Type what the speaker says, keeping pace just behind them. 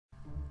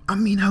I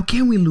mean, how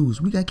can we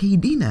lose? We got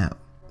KD now.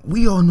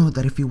 We all know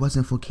that if it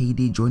wasn't for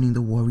KD joining the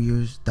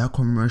Warriors, that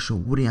commercial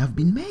wouldn't have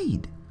been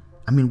made.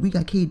 I mean, we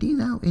got KD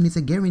now, and it's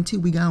a guarantee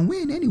we gonna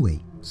win anyway.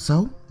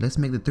 So, let's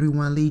make the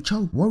 3-1 lead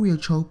choke, Warrior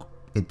choke,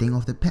 a thing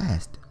of the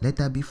past. Let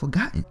that be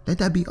forgotten. Let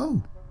that be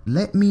old.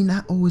 Let me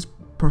not always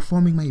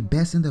performing my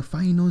best in the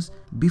finals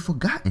be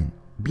forgotten.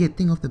 Be a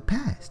thing of the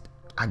past.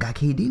 I got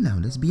KD now,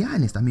 let's be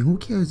honest. I mean, who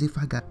cares if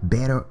I got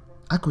better?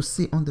 I could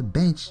sit on the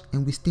bench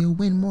and we still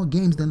win more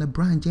games than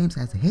LeBron James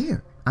has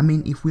here. I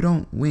mean, if we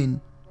don't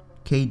win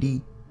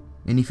KD,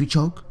 and if you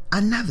choke,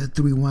 another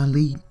 3-1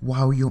 lead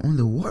while you're on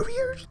the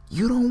Warriors?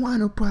 You don't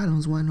want no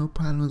problems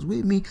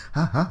with me,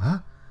 ha ha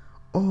ha.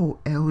 Or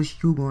else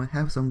you gonna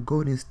have some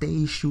Golden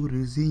State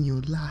shooters in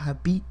your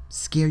lobby,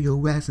 scare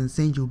your ass and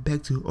send you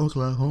back to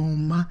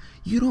Oklahoma.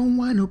 You don't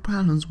want no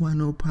problems with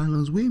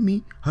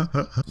me, ha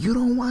ha ha. You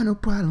don't want no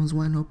problems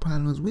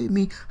with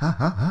me, ha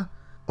ha ha.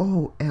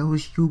 Or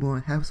else you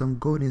gonna have some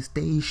Golden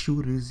State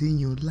shooters in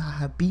your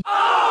lobby.